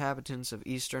 and the inhabitants of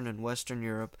Eastern and Western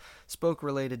Europe spoke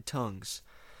related tongues.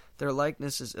 Their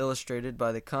likeness is illustrated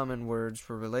by the common words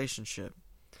for relationship.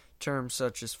 Terms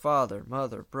such as father,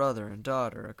 mother, brother, and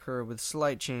daughter occur with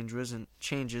slight changes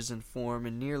in form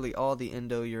in nearly all the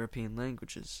Indo-European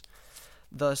languages.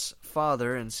 Thus,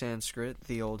 father in Sanskrit,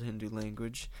 the old Hindu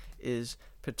language, is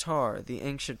Pitar, the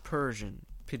ancient Persian,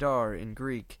 Pidar in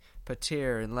Greek,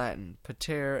 pater in Latin,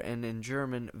 pater, and in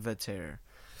German, vater.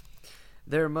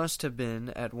 There must have been,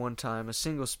 at one time, a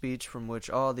single speech from which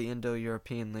all the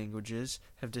Indo-European languages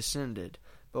have descended,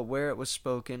 but where it was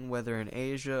spoken, whether in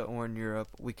Asia or in Europe,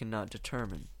 we cannot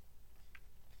determine.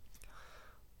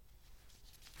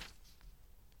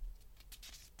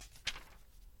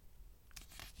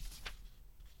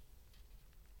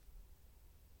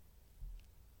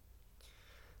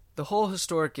 The whole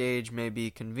historic age may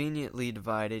be conveniently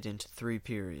divided into three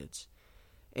periods.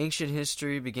 Ancient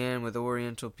history began with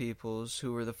Oriental peoples,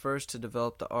 who were the first to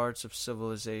develop the arts of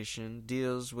civilization,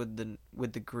 deals with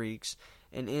the Greeks,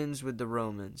 and ends with the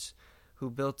Romans, who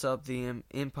built up the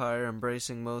empire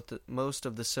embracing most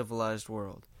of the civilized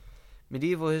world.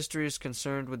 Medieval history is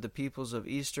concerned with the peoples of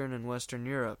Eastern and Western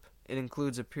Europe. It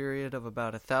includes a period of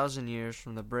about 1,000 years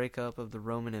from the breakup of the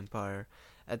Roman Empire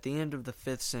at the end of the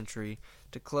 5th century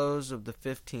to close of the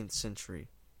 15th century.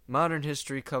 Modern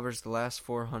history covers the last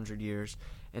 400 years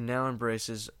and now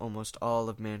embraces almost all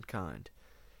of mankind.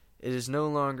 It is no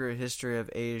longer a history of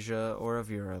Asia or of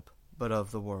Europe, but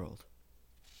of the world.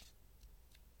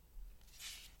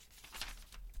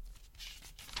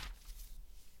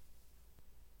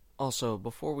 Also,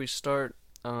 before we start,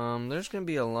 there's going to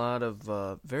be a lot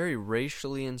of very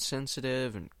racially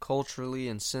insensitive and culturally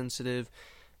insensitive.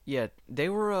 Yeah, they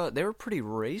were pretty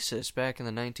racist back in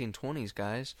the 1920s,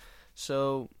 guys.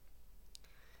 So,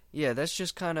 yeah,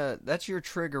 that's your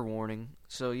trigger warning.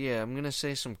 So, yeah, I'm going to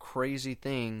say some crazy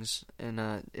things,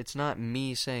 and it's not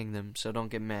me saying them, so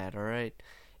don't get mad, alright?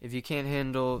 If you can't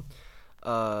handle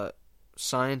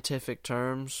scientific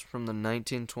terms from the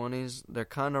 1920s, they're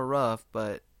kind of rough,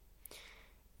 but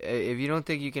if you don't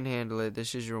think you can handle it,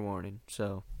 this is your warning.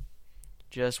 So,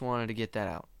 just wanted to get that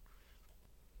out.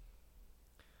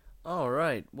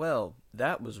 Alright, well,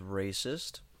 that was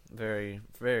racist. Very,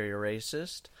 very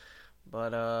racist.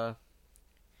 But,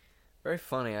 very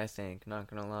funny, I think, not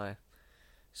gonna lie.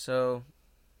 So,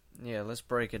 yeah, let's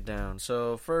break it down.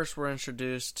 So, first we're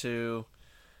introduced to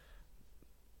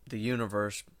the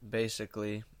universe,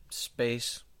 basically.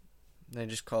 Space. They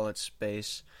just call it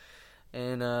space.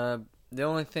 And, the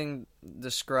only thing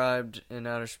described in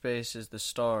outer space is the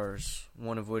stars,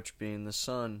 one of which being the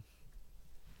sun.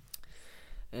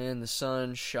 And the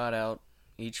sun shot out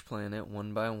each planet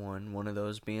one by one of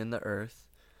those being the Earth.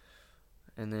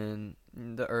 And then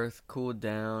the Earth cooled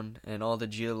down, and all the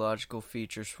geological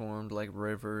features formed, like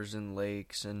rivers and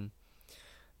lakes and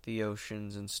the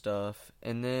oceans and stuff.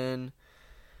 And then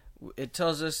it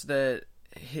tells us that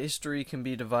history can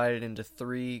be divided into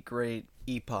three great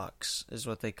epochs, is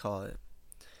what they call it.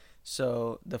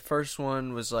 So the first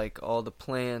one was like all the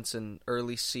plants and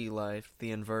early sea life,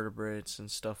 the invertebrates and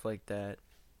stuff like that.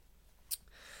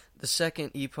 The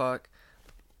second epoch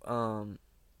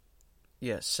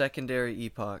secondary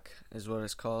epoch is what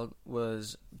it's called,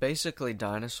 was basically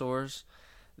dinosaurs.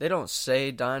 They don't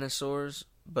say dinosaurs,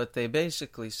 but they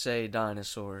basically say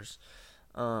dinosaurs.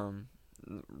 Um,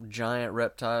 Giant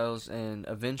reptiles and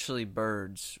eventually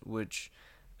birds, which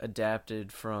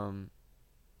adapted from,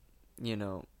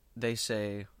 they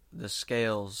say the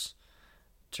scales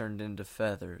turned into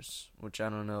feathers, which I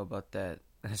don't know about that.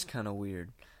 That's kind of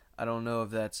weird. I don't know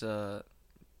if that's,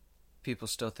 people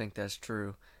still think that's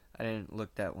true. I didn't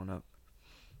look that one up.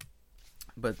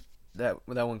 But that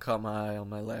one caught my eye on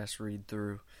my last read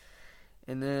through.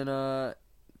 And then,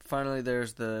 finally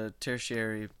there's the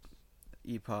tertiary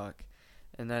epoch,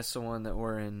 and that's the one that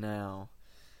we're in now.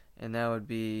 And that would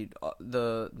be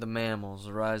the mammals,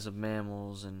 the rise of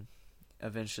mammals, and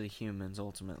eventually humans,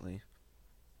 ultimately.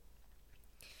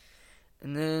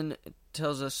 And then it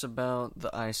tells us about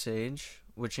the Ice Age,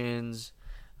 which ends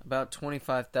about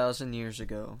 25,000 years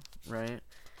ago, right?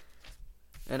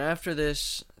 And after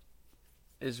this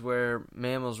is where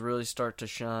mammals really start to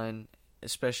shine,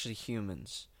 especially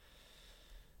humans.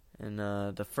 And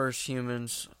the first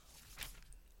humans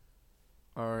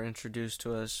are introduced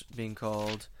to us being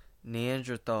called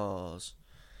Neanderthals.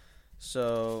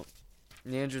 So,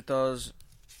 Neanderthals,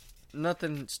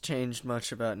 nothing's changed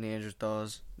much about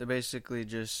Neanderthals. They're basically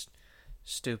just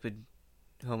stupid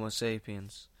Homo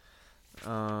sapiens.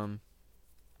 But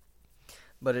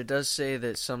it does say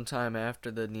that sometime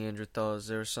after the Neanderthals,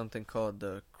 there was something called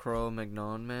the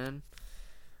Cro-Magnon man.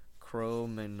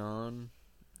 Cro-Magnon.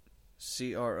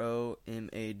 Cromagnon.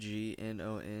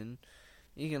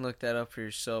 You can look that up for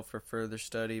yourself for further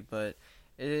study, but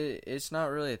it's not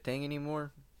really a thing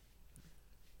anymore.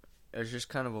 It's just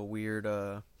kind of a weird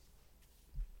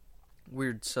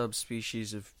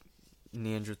subspecies of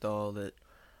Neanderthal that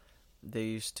they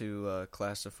used to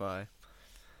classify.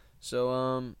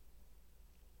 So,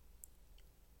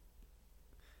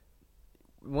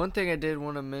 one thing I did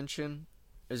want to mention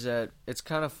is that it's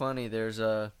kind of funny. There's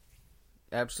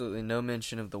absolutely no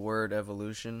mention of the word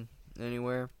evolution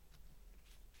anywhere.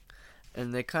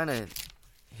 And they kind of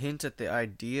hint at the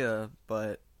idea,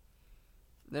 but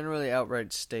didn't really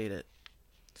outright state it.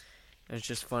 And it's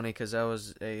just funny because that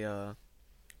was a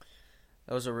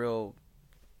real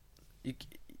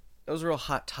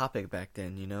hot topic back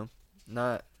then,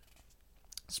 Not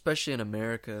especially in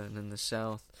America and in the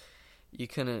South. You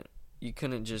couldn't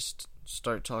just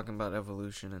start talking about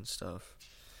evolution and stuff.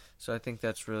 So I think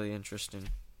that's really interesting.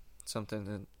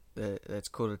 Something that's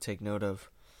cool to take note of.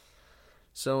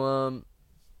 So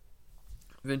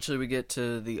eventually we get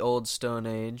to the Old Stone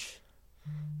Age.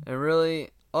 And really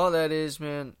all that is,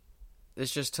 man,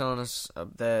 it's just telling us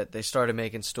that they started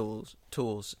making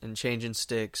tools and changing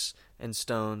sticks and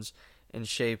stones and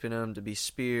shaping them to be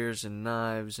spears and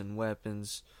knives and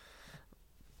weapons.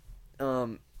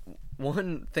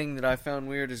 One thing that I found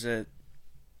weird is that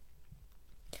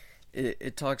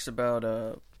it talks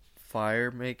about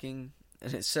fire making,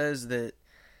 and it says that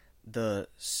the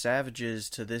savages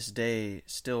to this day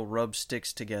still rub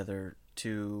sticks together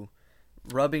to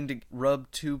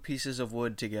rub two pieces of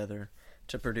wood together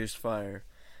to produce fire.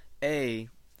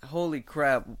 Holy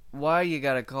crap, why you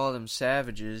gotta call them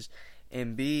savages?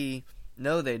 And B,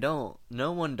 no, they don't.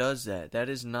 No one does that.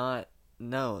 That's not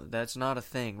a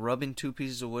thing. Rubbing two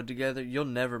pieces of wood together, you'll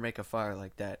never make a fire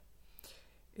like that.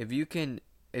 If you can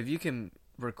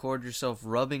record yourself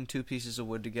rubbing two pieces of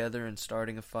wood together and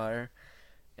starting a fire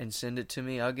and send it to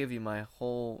me, I'll give you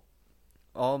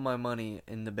all my money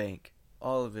in the bank.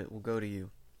 All of it will go to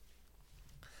you.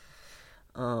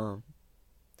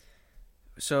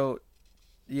 So,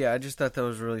 yeah, I just thought that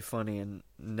was really funny and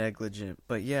negligent.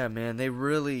 But yeah, man,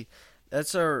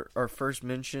 that's our first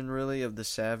mention, really, of the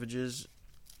savages.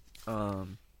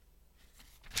 And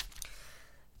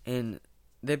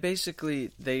they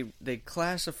basically, they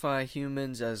classify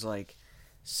humans as, like,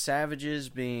 savages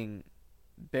being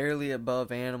barely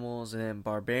above animals, and then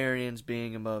barbarians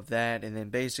being above that, and then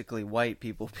basically white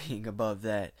people being above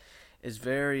that.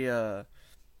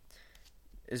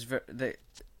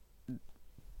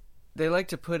 They like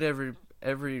to put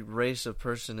every race of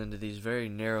person into these very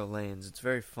narrow lanes. It's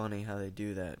very funny how they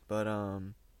do that. But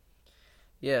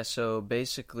yeah, so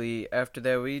basically after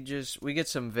that we get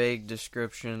some vague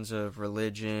descriptions of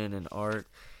religion and art.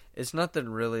 It's nothing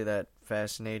really that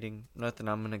fascinating. Nothing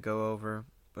I'm going to go over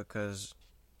because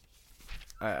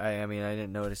I mean I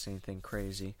didn't notice anything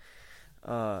crazy.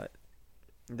 You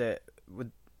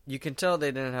can tell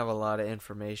they didn't have a lot of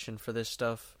information for this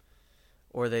stuff,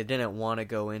 or they didn't want to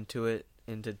go into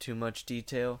too much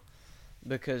detail,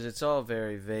 because it's all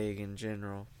very vague in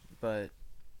general. But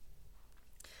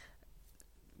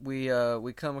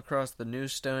we come across the new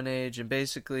Stone Age, and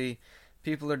basically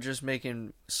people are just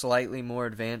making slightly more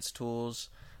advanced tools.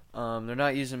 They're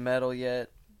not using metal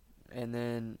yet, and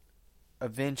then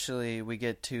eventually we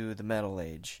get to the Metal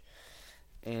Age,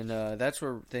 and that's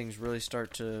where things really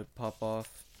start to pop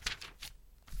off.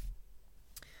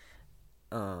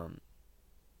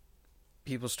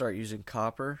 People start using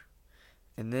copper,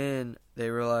 and then they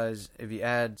realize if you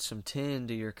add some tin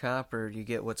to your copper, you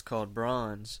get what's called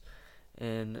bronze,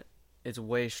 and it's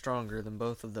way stronger than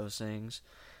both of those things.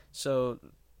 So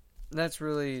that's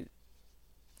pretty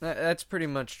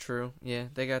much true. Yeah,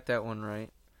 they got that one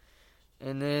right.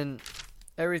 And then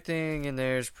everything in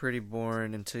there is pretty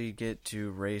boring until you get to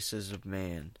races of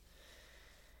man.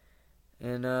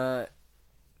 And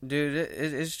dude,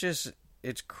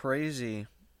 it's crazy.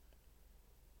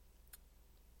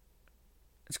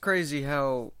 It's crazy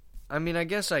how, I mean, I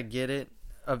guess I get it.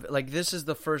 Like, this is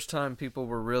the first time people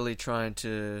were really trying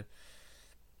to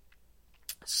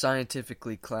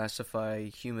scientifically classify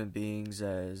human beings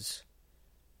as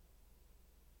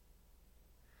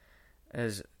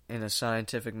in a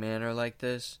scientific manner like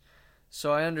this.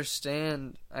 So I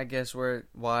understand, I guess,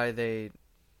 why they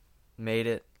made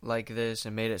it like this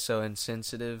and made it so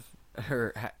insensitive.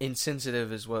 Or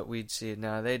insensitive is what we'd see it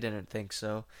now. They didn't think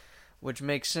so, which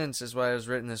makes sense is why it was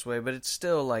written this way. But it's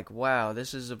still like, wow,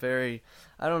 this is I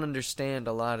don't understand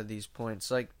a lot of these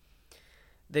points. Like,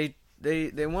 they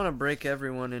want to break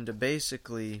everyone into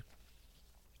basically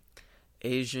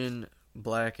Asian,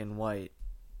 black, and white,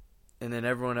 and then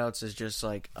everyone else is just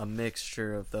like a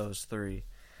mixture of those three,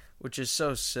 which is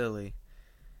so silly.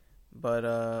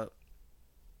 But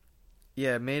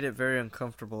yeah, it made it very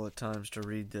uncomfortable at times to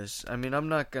read this. I mean, I'm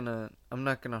not gonna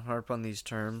harp on these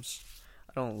terms.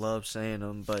 I don't love saying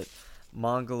them, but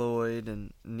Mongoloid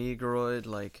and Negroid,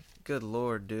 like, good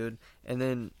lord, dude. And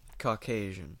then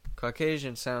Caucasian.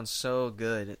 Caucasian sounds so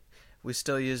good. We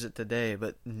still use it today,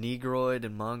 but Negroid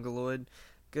and Mongoloid,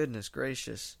 goodness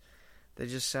gracious. They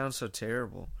just sound so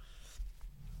terrible.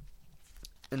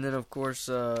 And then, of course,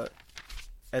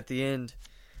 at the end,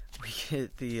 we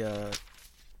get the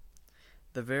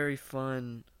very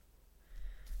fun...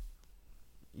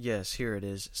 Yes, here it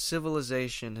is.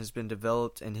 Civilization has been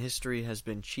developed and history has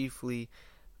been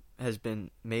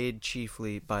made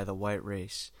chiefly by the white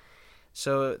race.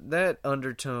 So that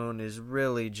undertone is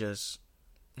really just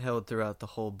held throughout the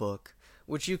whole book,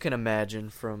 which you can imagine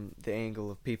from the angle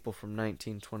of people from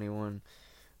 1921.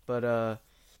 But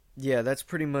yeah, that's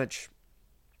pretty much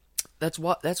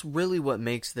that's really what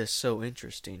makes this so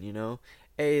interesting, you know?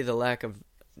 A, the lack of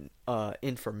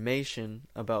information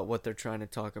about what they're trying to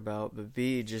talk about, but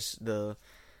B, just the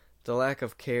lack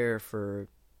of care for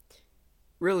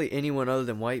really anyone other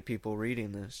than white people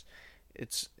reading this.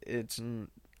 It's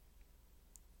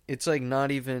like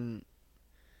not even.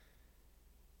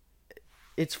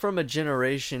 It's from a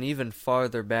generation even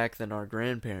farther back than our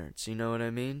grandparents. You know what I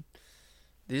mean?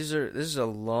 This is a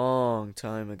long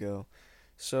time ago,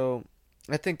 so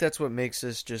I think that's what makes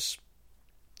this just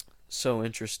so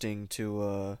interesting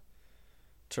to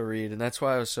read, and that's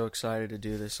why I was so excited to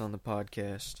do this on the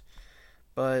podcast.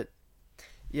 But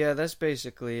yeah, that's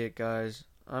basically it, guys.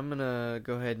 I'm gonna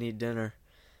go ahead and eat dinner.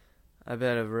 I've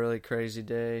had a really crazy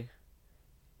day.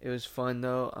 It was fun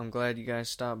though. I'm glad you guys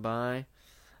stopped by.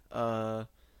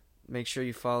 Make sure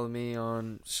you follow me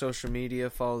on social media,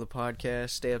 follow the podcast,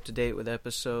 stay up to date with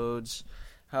episodes.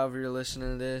 However you're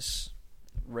listening to this,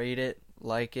 rate it,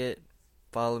 like it,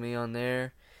 follow me on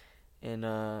there. And,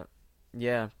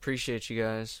 yeah, appreciate you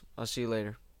guys. I'll see you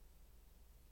later.